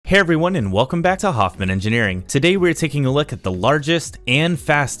Hey everyone, and welcome back to Hoffman Engineering. Today we're taking a look at the largest and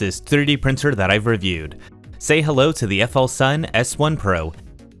fastest 3D printer that I've reviewed. Say hello to the FLSun S1 Pro,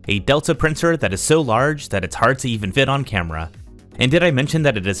 a Delta printer that is so large that it's hard to even fit on camera. And did I mention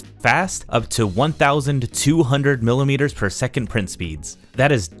that it is fast, up to 1,200 millimeters per second print speeds?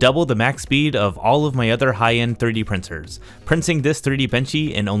 That is double the max speed of all of my other high-end 3D printers, printing this 3D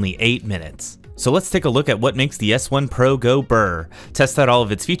Benchy in only 8 minutes. So let's take a look at what makes the S1 Pro go brr, test out all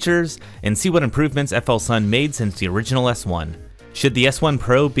of its features, and see what improvements FLSun made since the original S1. Should the S1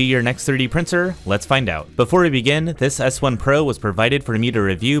 Pro be your next 3D printer? Let's find out. Before we begin, this S1 Pro was provided for me to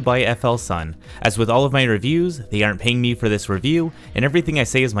review by FLSun. As with all of my reviews, they aren't paying me for this review, and everything I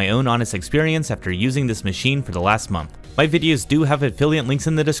say is my own honest experience after using this machine for the last month. My videos do have affiliate links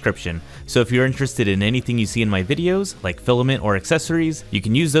in the description, so if you're interested in anything you see in my videos, like Filament or accessories, you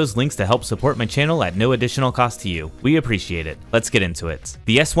can use those links to help support my channel at no additional cost to you. We appreciate it. Let's get into it.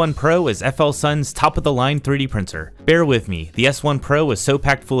 The S1 Pro is FLSun's top-of-the-line 3D printer. Bear with me, the S1 Pro is so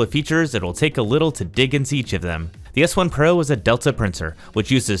packed full of features it'll take a little to dig into each of them. The S1 Pro is a Delta printer,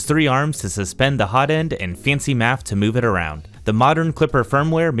 which uses 3 arms to suspend the hot end and fancy math to move it around. The modern Klipper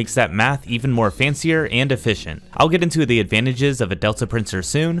firmware makes that math even more fancier and efficient. I'll get into the advantages of a Delta printer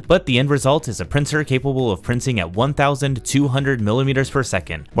soon, but the end result is a printer capable of printing at 1,200 millimeters per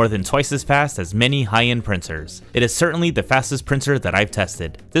second, more than twice as fast as many high-end printers. It is certainly the fastest printer that I've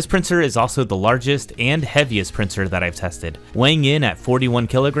tested. This printer is also the largest and heaviest printer that I've tested. Weighing in at 41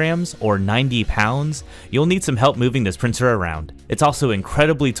 kilograms or 90 pounds, you'll need some help moving this printer around. It's also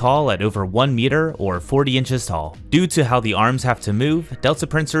incredibly tall at over 1 meter or 40 inches tall. Due to how the arms have to move, Delta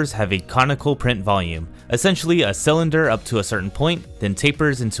printers have a conical print volume, essentially a cylinder up to a certain point, then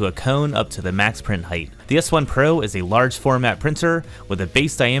tapers into a cone up to the max print height. The S1 Pro is a large format printer with a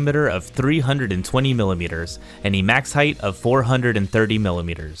base diameter of 320 millimeters and a max height of 430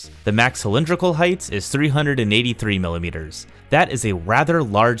 millimeters. The max cylindrical height is 383 millimeters. That is a rather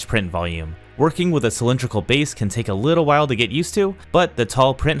large print volume. Working with a cylindrical base can take a little while to get used to, but the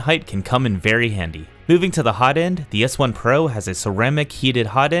tall print height can come in very handy. Moving to the hot end, the S1 Pro has a ceramic heated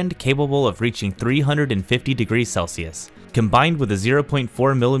hot end capable of reaching 350 degrees Celsius. Combined with a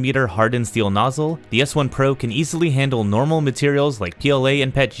 0.4mm hardened steel nozzle, the S1 Pro can easily handle normal materials like PLA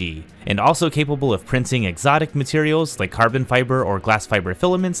and PETG, and also capable of printing exotic materials like carbon fiber or glass fiber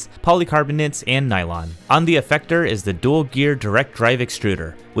filaments, polycarbonates, and nylon. On the effector is the dual gear direct drive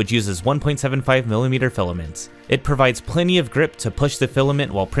extruder, which uses 1.75mm filaments. It provides plenty of grip to push the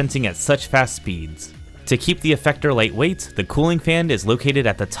filament while printing at such fast speeds. To keep the effector lightweight, the cooling fan is located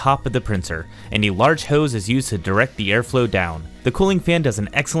at the top of the printer, and a large hose is used to direct the airflow down. The cooling fan does an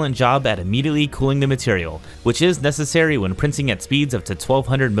excellent job at immediately cooling the material, which is necessary when printing at speeds up to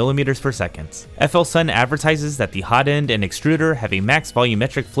 1200 millimeters per second. FLSun advertises that the hot end and extruder have a max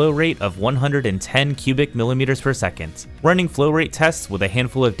volumetric flow rate of 110 cubic millimeters per second. Running flow rate tests with a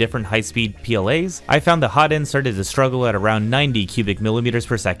handful of different high-speed PLAs, I found the hot end started to struggle at around 90 cubic millimeters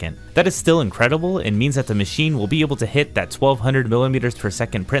per second. That is still incredible and means that the machine will be able to hit that 1200 millimeters per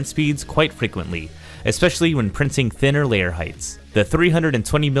second print speeds quite frequently, especially when printing thinner layer heights. The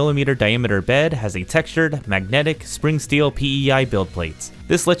 320mm diameter bed has a textured, magnetic, spring steel PEI build plates.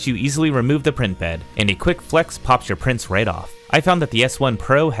 This lets you easily remove the print bed, and a quick flex pops your prints right off. I found that the S1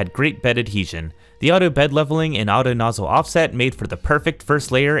 Pro had great bed adhesion. The auto bed leveling and auto nozzle offset made for the perfect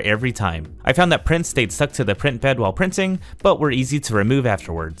first layer every time. I found that prints stayed stuck to the print bed while printing, but were easy to remove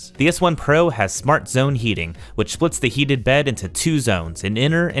afterwards. The S1 Pro has smart zone heating, which splits the heated bed into 2 zones, an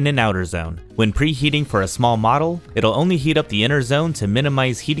inner and an outer zone. When preheating for a small model, it'll only heat up the inner zone to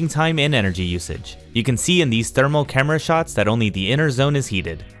minimize heating time and energy usage. You can see in these thermal camera shots that only the inner zone is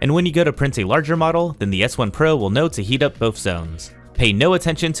heated, and when you go to print a larger model, then the S1 Pro will know to heat up both zones. Pay no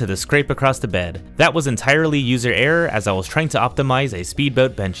attention to the scrape across the bed. That was entirely user error as I was trying to optimize a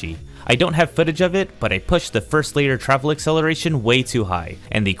speedboat Benchy. I don't have footage of it, but I pushed the first layer travel acceleration way too high,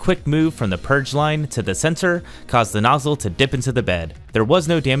 and the quick move from the purge line to the center caused the nozzle to dip into the bed. There was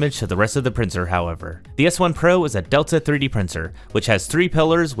no damage to the rest of the printer, however. The S1 Pro is a Delta 3D printer, which has 3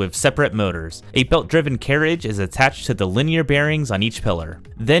 pillars with separate motors. A belt-driven carriage is attached to the linear bearings on each pillar.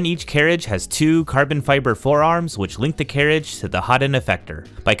 Then each carriage has 2 carbon fiber forearms which link the carriage to the hot end effector.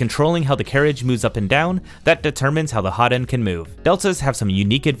 By controlling how the carriage moves up and down, that determines how the hot end can move. Deltas have some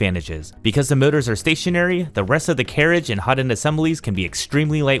unique advantages. Because the motors are stationary, the rest of the carriage and hot end assemblies can be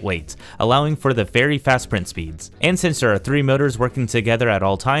extremely lightweight, allowing for the very fast print speeds. And since there are 3 motors working together, together at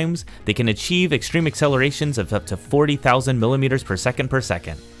all times, they can achieve extreme accelerations of up to 40,000 millimeters per second.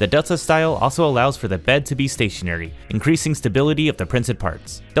 The Delta style also allows for the bed to be stationary, increasing stability of the printed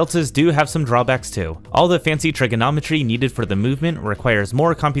parts. Deltas do have some drawbacks too. All the fancy trigonometry needed for the movement requires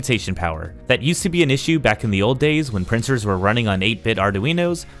more computation power. That used to be an issue back in the old days when printers were running on 8-bit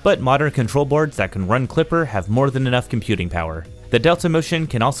Arduinos, but modern control boards that can run Klipper have more than enough computing power. The delta motion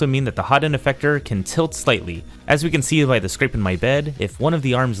can also mean that the hotend effector can tilt slightly. As we can see by the scrape in my bed, if one of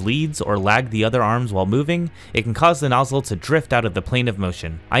the arms leads or lag the other arms while moving, it can cause the nozzle to drift out of the plane of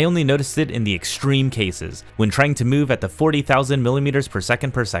motion. I only noticed it in the extreme cases, when trying to move at the 40,000 millimeters per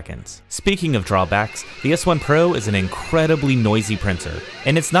second. Speaking of drawbacks, the S1 Pro is an incredibly noisy printer,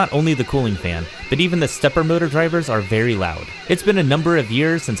 and it's not only the cooling fan, but even the stepper motor drivers are very loud. It's been a number of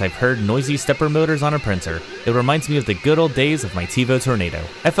years since I've heard noisy stepper motors on a printer. It reminds me of the good old days of my TiVo Tornado.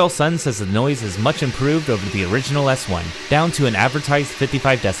 FLSun says the noise is much improved over the original S1, down to an advertised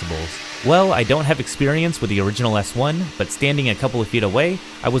 55 decibels. Well, I don't have experience with the original S1, but standing a couple of feet away,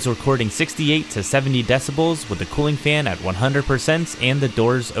 I was recording 68 to 70 decibels with the cooling fan at 100% and the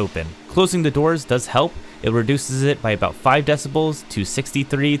doors open. Closing the doors does help. It reduces it by about 5 decibels to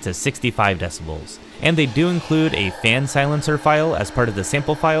 63 to 65 decibels. And they do include a fan silencer file as part of the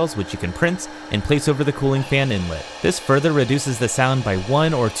sample files, which you can print and place over the cooling fan inlet. This further reduces the sound by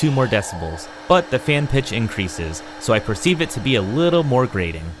 1 or 2 more decibels, but the fan pitch increases, so I perceive it to be a little more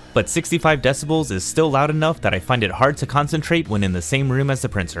grating. But 65 decibels is still loud enough that I find it hard to concentrate when in the same room as the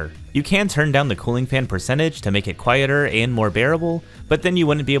printer. You can turn down the cooling fan percentage to make it quieter and more bearable, but then you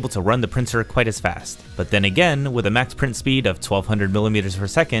wouldn't be able to run the printer quite as fast. But then again, with a max print speed of 1200 millimeters per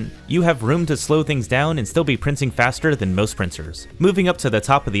second, you have room to slow things down and still be printing faster than most printers. Moving up to the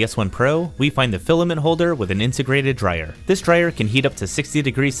top of the S1 Pro, we find the filament holder with an integrated dryer. This dryer can heat up to 60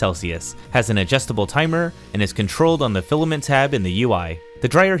 degrees Celsius, has an adjustable timer, and is controlled on the filament tab in the UI. The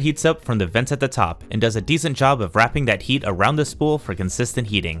dryer heats up from the vents at the top and does a decent job of wrapping that heat around the spool for consistent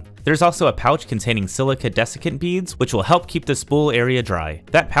heating. There's also a pouch containing silica desiccant beads, which will help keep the spool area dry.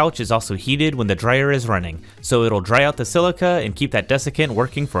 That pouch is also heated when the dryer is running, so it'll dry out the silica and keep that desiccant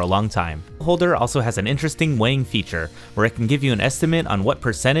working for a long time. The holder also has an interesting weighing feature, where it can give you an estimate on what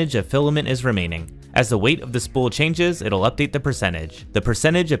percentage of filament is remaining. As the weight of the spool changes, it'll update the percentage. The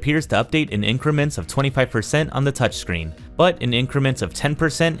percentage appears to update in increments of 25% on the touchscreen, but in increments of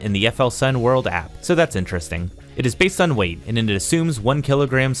 10% in the FLSun World app, so that's interesting. It is based on weight, and it assumes 1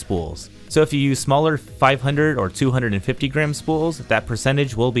 kilogram spools. So if you use smaller 500 or 250 gram spools, that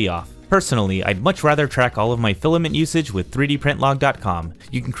percentage will be off. Personally, I'd much rather track all of my filament usage with 3dprintlog.com.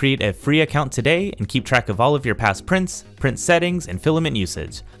 You can create a free account today and keep track of all of your past prints, print settings, and filament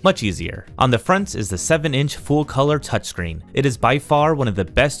usage. Much easier. On the front is the 7-inch full-color touchscreen. It is by far one of the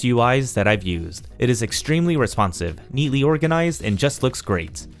best UIs that I've used. It is extremely responsive, neatly organized, and just looks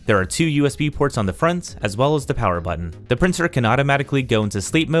great. There are 2 USB ports on the front, as well as the power button. The printer can automatically go into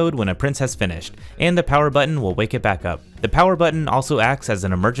sleep mode when a print has finished, and the power button will wake it back up. The power button also acts as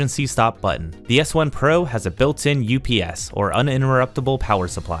an emergency stop button. The S1 Pro has a built-in UPS, or uninterruptible power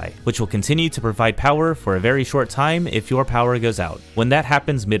supply, which will continue to provide power for a very short time if your power goes out. When that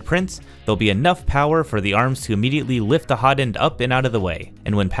happens mid-print, there'll be enough power for the arms to immediately lift the hotend up and out of the way.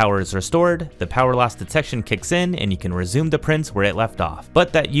 And when power is restored, the power loss detection kicks in and you can resume the print where it left off.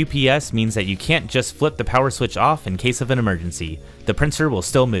 But that UPS means that you can't just flip the power switch off in case of an emergency. The printer will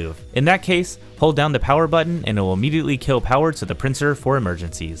still move. In that case, hold down the power button and it will immediately kill power to the printer for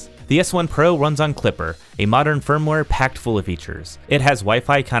emergencies. The S1 Pro runs on Klipper, a modern firmware packed full of features. It has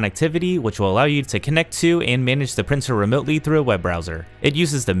Wi-Fi connectivity, which will allow you to connect to and manage the printer remotely through a web browser. It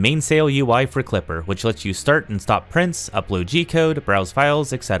uses the mainsail UI for Klipper, which lets you start and stop prints, upload G-code, browse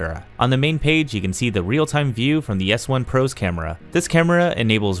files, etc. On the main page, you can see the real-time view from the S1 Pro's camera. This camera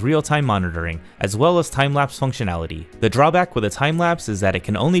enables real-time monitoring, as well as time-lapse functionality. The drawback with a time-lapse is that it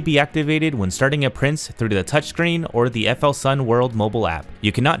can only be activated when starting a print through the touchscreen or the FLSun World mobile app.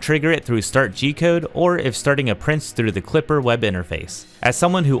 You cannot trigger it through Start G-code or if starting a print through the Klipper web interface. As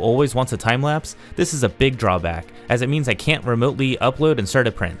someone who always wants a time-lapse, this is a big drawback, as it means I can't remotely upload and start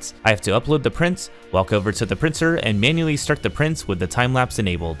a print. I have to upload the prints, walk over to the printer, and manually start the prints with the time-lapse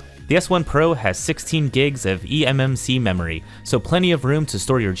enabled. The S1 Pro has 16 gigs of eMMC memory, so plenty of room to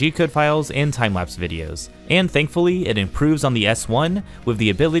store your G-code files and time-lapse videos. And thankfully, it improves on the S1 with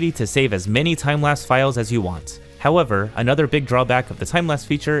the ability to save as many time-lapse files as you want. However, another big drawback of the time-lapse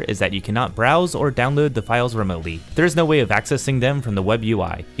feature is that you cannot browse or download the files remotely. There is no way of accessing them from the web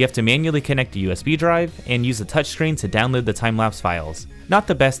UI. You have to manually connect a USB drive and use a touchscreen to download the time-lapse files. Not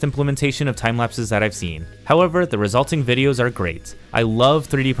the best implementation of time-lapses that I've seen. However, the resulting videos are great. I love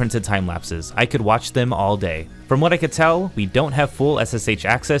 3D printed time-lapses. I could watch them all day. From what I could tell, we don't have full SSH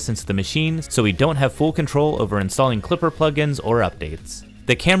access into the machine, so we don't have full control over installing Klipper plugins or updates.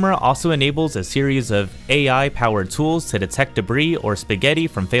 The camera also enables a series of AI-powered tools to detect debris or spaghetti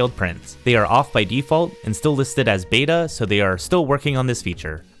from failed prints. They are off by default and still listed as beta, so they are still working on this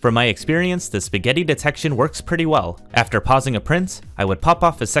feature. From my experience, the spaghetti detection works pretty well. After pausing a print, I would pop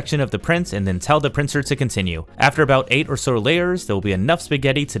off a section of the print and then tell the printer to continue. After about 8 or so layers, there will be enough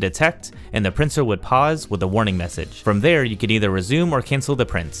spaghetti to detect, and the printer would pause with a warning message. From there, you could either resume or cancel the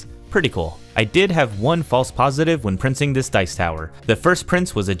print. Pretty cool. I did have one false positive when printing this dice tower. The first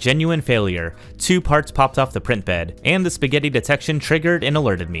print was a genuine failure. 2 parts popped off the print bed, and the spaghetti detection triggered and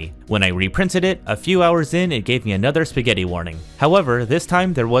alerted me. When I reprinted it, a few hours in, it gave me another spaghetti warning. However, this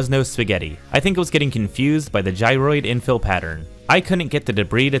time there was no spaghetti. I think it was getting confused by the gyroid infill pattern. I couldn't get the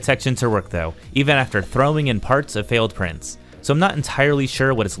debris detection to work though, even after throwing in parts of failed prints. So I'm not entirely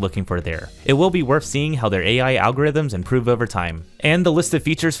sure what it's looking for there. It will be worth seeing how their AI algorithms improve over time. And the list of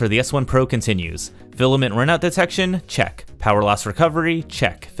features for the S1 Pro continues. Filament runout detection? Check. Power loss recovery?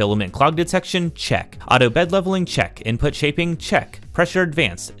 Check. Filament clog detection? Check. Auto bed leveling? Check. Input shaping? Check. Pressure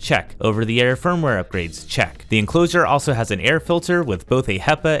advanced? Check. Over-the-air firmware upgrades? Check. The enclosure also has an air filter with both a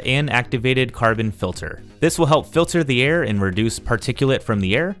HEPA and activated carbon filter. This will help filter the air and reduce particulate from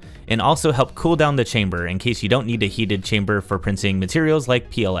the air, and also help cool down the chamber in case you don't need a heated chamber for printing materials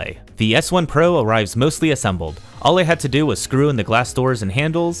like PLA. The S1 Pro arrives mostly assembled. All I had to do was screw in the glass doors and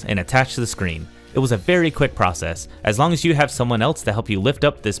handles and attach to the screen. It was a very quick process, as long as you have someone else to help you lift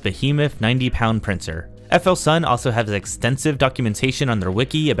up this behemoth 90-pound printer. FLSun also has extensive documentation on their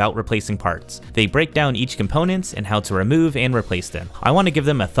wiki about replacing parts. They break down each component and how to remove and replace them. I want to give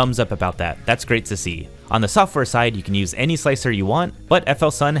them a thumbs up about that. That's great to see. On the software side, you can use any slicer you want, but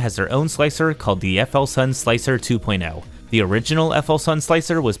FLSun has their own slicer called the FLSun Slicer 2.0. The original FLSun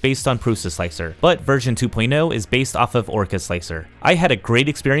Slicer was based on Prusa Slicer, but version 2.0 is based off of Orca Slicer. I had a great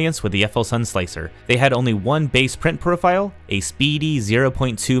experience with the FLSun Slicer. They had only one base print profile, a speedy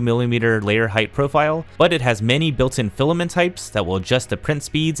 0.2mm layer height profile, but it has many built-in filament types that will adjust the print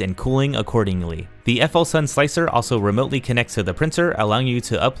speeds and cooling accordingly. The FLSun Slicer also remotely connects to the printer, allowing you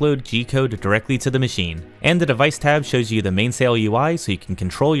to upload G-code directly to the machine. And the device tab shows you the mainsail UI so you can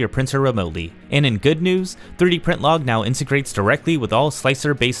control your printer remotely. And in good news, 3D PrintLog now integrates directly with all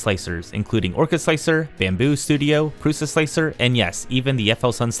slicer-based slicers, including Orca Slicer, Bamboo Studio, Prusa Slicer, and yes, even the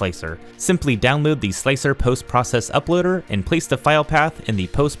FLSun Slicer. Simply download the Slicer post-process uploader and place the file path in the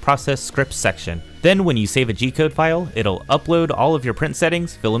post-process scripts section. Then when you save a G-code file, it'll upload all of your print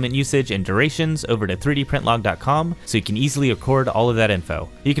settings, filament usage, and durations over to 3dprintlog.com so you can easily record all of that info.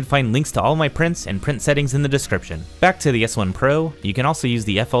 You can find links to all my prints and print settings in the description. Back to the S1 Pro, you can also use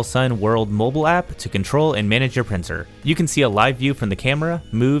the FLSun World mobile app to control and manage your printer. You can see a live view from the camera,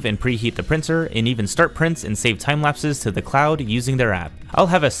 move and preheat the printer, and even start prints and save time lapses to the cloud using their app. I'll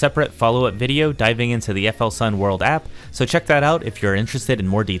have a separate follow-up video diving into the FLSun World app, so check that out if you're interested in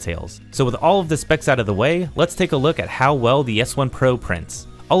more details. So with all of the specs out of the way, let's take a look at how well the S1 Pro prints.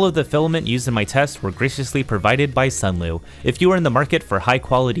 All of the filament used in my test were graciously provided by Sunlu. If you are in the market for high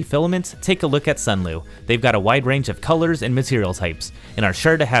quality filament, take a look at Sunlu. They've got a wide range of colors and material types, and are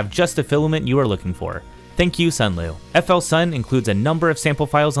sure to have just the filament you are looking for. Thank you, Sunlu. FLSun includes a number of sample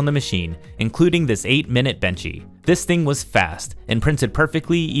files on the machine, including this 8-minute Benchy. This thing was fast, and printed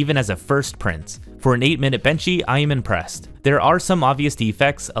perfectly even as a first print. For an 8-minute Benchy, I am impressed. There are some obvious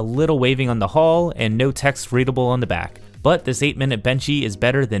defects, a little waving on the hull, and no text readable on the back. But this 8-minute Benchy is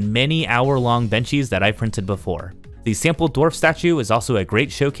better than many hour-long Benchies that I've printed before. The sample Dwarf statue is also a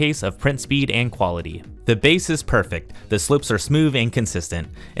great showcase of print speed and quality. The base is perfect, the slopes are smooth and consistent,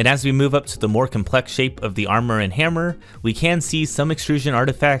 and as we move up to the more complex shape of the armor and hammer, we can see some extrusion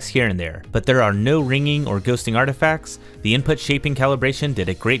artifacts here and there, but there are no ringing or ghosting artifacts. The input shaping calibration did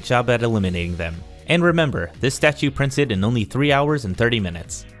a great job at eliminating them. And remember, this statue printed in only 3 hours and 30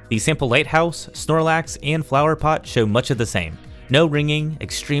 minutes. The sample lighthouse, Snorlax, and flower pot show much of the same. No ringing,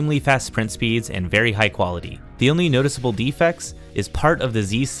 extremely fast print speeds, and very high quality. The only noticeable defects is part of the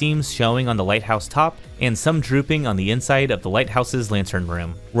Z seams showing on the lighthouse top and some drooping on the inside of the lighthouse's lantern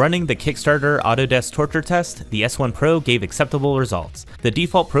room. Running the Kickstarter Autodesk Torture test, the S1 Pro gave acceptable results. The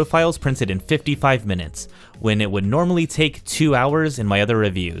default profiles printed in 55 minutes, when it would normally take 2 hours in my other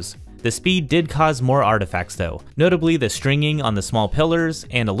reviews. The speed did cause more artifacts though, notably the stringing on the small pillars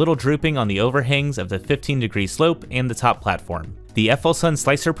and a little drooping on the overhangs of the 15-degree slope and the top platform. The FLSun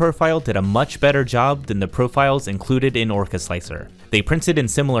Slicer profile did a much better job than the profiles included in Orca Slicer. They printed in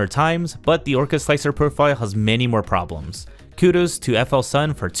similar times, but the Orca Slicer profile has many more problems. Kudos to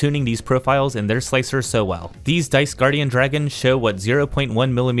FLSun for tuning these profiles in their slicer so well. These Dice Guardian Dragons show what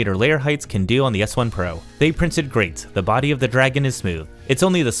 0.1mm layer heights can do on the S1 Pro. They printed great, the body of the dragon is smooth. It's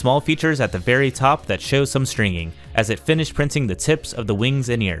only the small features at the very top that show some stringing, as it finished printing the tips of the wings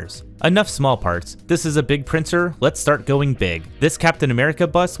and ears. Enough small parts, this is a big printer, let's start going big. This Captain America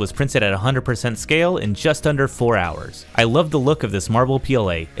bust was printed at 100% scale in just under 4 hours. I love the look of this marble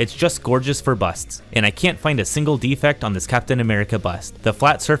PLA, it's just gorgeous for busts, and I can't find a single defect on this Captain America bust. The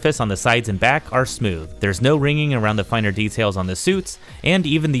flat surface on the sides and back are smooth, there's no ringing around the finer details on the suits, and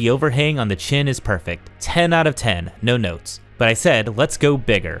even the overhang on the chin is perfect. 10 out of 10, no notes. But I said, let's go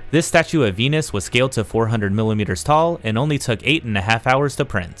bigger. This statue of Venus was scaled to 400mm tall and only took 8.5 hours to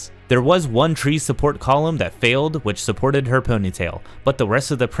print. There was one tree support column that failed, which supported her ponytail, but the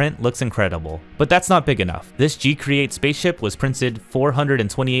rest of the print looks incredible. But that's not big enough. This G-Create spaceship was printed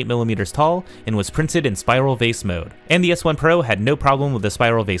 428mm tall and was printed in spiral vase mode. And the S1 Pro had no problem with the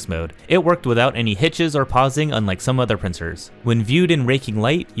spiral vase mode. It worked without any hitches or pausing, unlike some other printers. When viewed in raking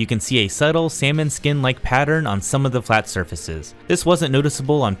light, you can see a subtle salmon skin-like pattern on some of the flat surfaces. This wasn't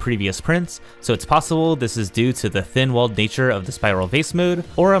noticeable on previous prints, so it's possible this is due to the thin-walled nature of the spiral vase mode,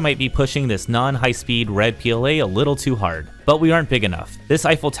 or it might be pushing this non-high-speed red PLA a little too hard. But we aren't big enough. This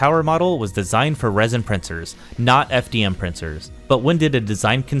Eiffel Tower model was designed for resin printers, not FDM printers. But when did a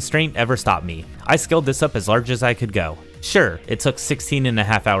design constraint ever stop me? I scaled this up as large as I could go. Sure, it took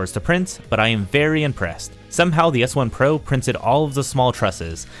 16.5 hours to print, but I am very impressed. Somehow the S1 Pro printed all of the small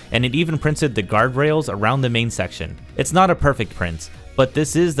trusses, and it even printed the guardrails around the main section. It's not a perfect print, but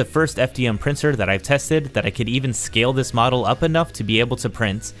this is the first FDM printer that I've tested that I could even scale this model up enough to be able to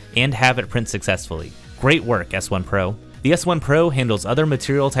print and have it print successfully. Great work, S1 Pro. The S1 Pro handles other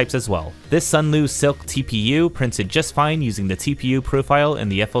material types as well. This Sunlu Silk TPU printed just fine using the TPU profile in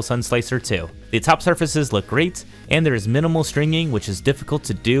the FLSun Slicer 2. The top surfaces look great, and there is minimal stringing, which is difficult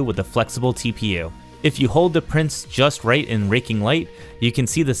to do with a flexible TPU. If you hold the prints just right in raking light, you can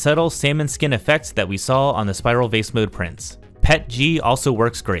see the subtle salmon skin effect that we saw on the spiral vase mode prints. PETG also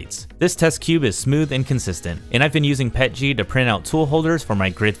works great. This test cube is smooth and consistent, and I've been using PETG to print out tool holders for my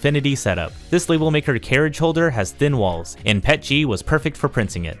Gridfinity setup. This label maker carriage holder has thin walls, and PETG was perfect for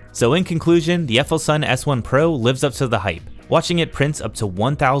printing it. So in conclusion, the FLSun S1 Pro lives up to the hype. Watching it print up to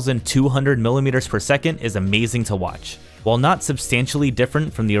 1,200mm per second is amazing to watch. While not substantially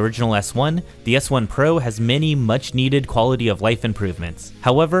different from the original S1, the S1 Pro has many much needed quality of life improvements.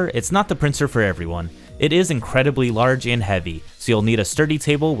 However, it's not the printer for everyone. It is incredibly large and heavy, so you'll need a sturdy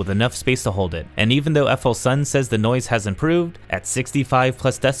table with enough space to hold it. And even though FLSun says the noise has improved, at 65+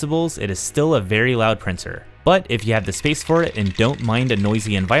 decibels, it is still a very loud printer. But if you have the space for it and don't mind a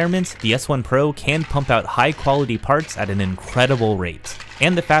noisy environment, the S1 Pro can pump out high quality parts at an incredible rate.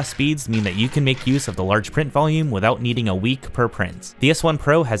 And the fast speeds mean that you can make use of the large print volume without needing a week per print. The S1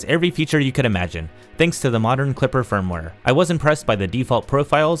 Pro has every feature you could imagine, thanks to the modern Klipper firmware. I was impressed by the default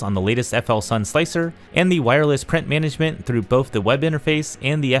profiles on the latest FLSun Slicer, and the wireless print management through both the web interface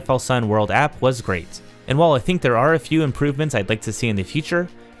and the FLSun World app was great. And while I think there are a few improvements I'd like to see in the future,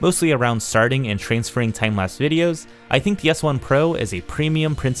 mostly around starting and transferring time-lapse videos, I think the S1 Pro is a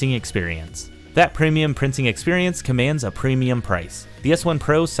premium printing experience. That premium printing experience commands a premium price. The S1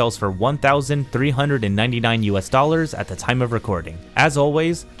 Pro sells for $1,399 at the time of recording. As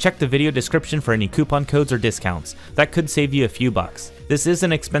always, check the video description for any coupon codes or discounts. That could save you a few bucks. This is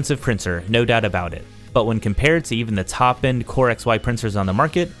an expensive printer, no doubt about it. But when compared to even the top-end Core XY printers on the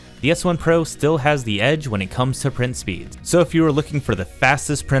market, the S1 Pro still has the edge when it comes to print speeds. So if you are looking for the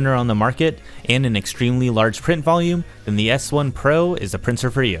fastest printer on the market and an extremely large print volume, then the S1 Pro is a printer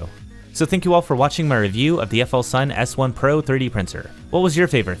for you. So thank you all for watching my review of the FLSun S1 Pro 3D printer. What was your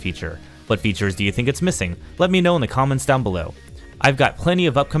favorite feature? What features do you think it's missing? Let me know in the comments down below. I've got plenty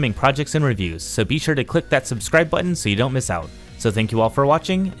of upcoming projects and reviews, so be sure to click that subscribe button so you don't miss out. So thank you all for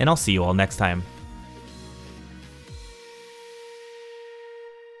watching, and I'll see you all next time.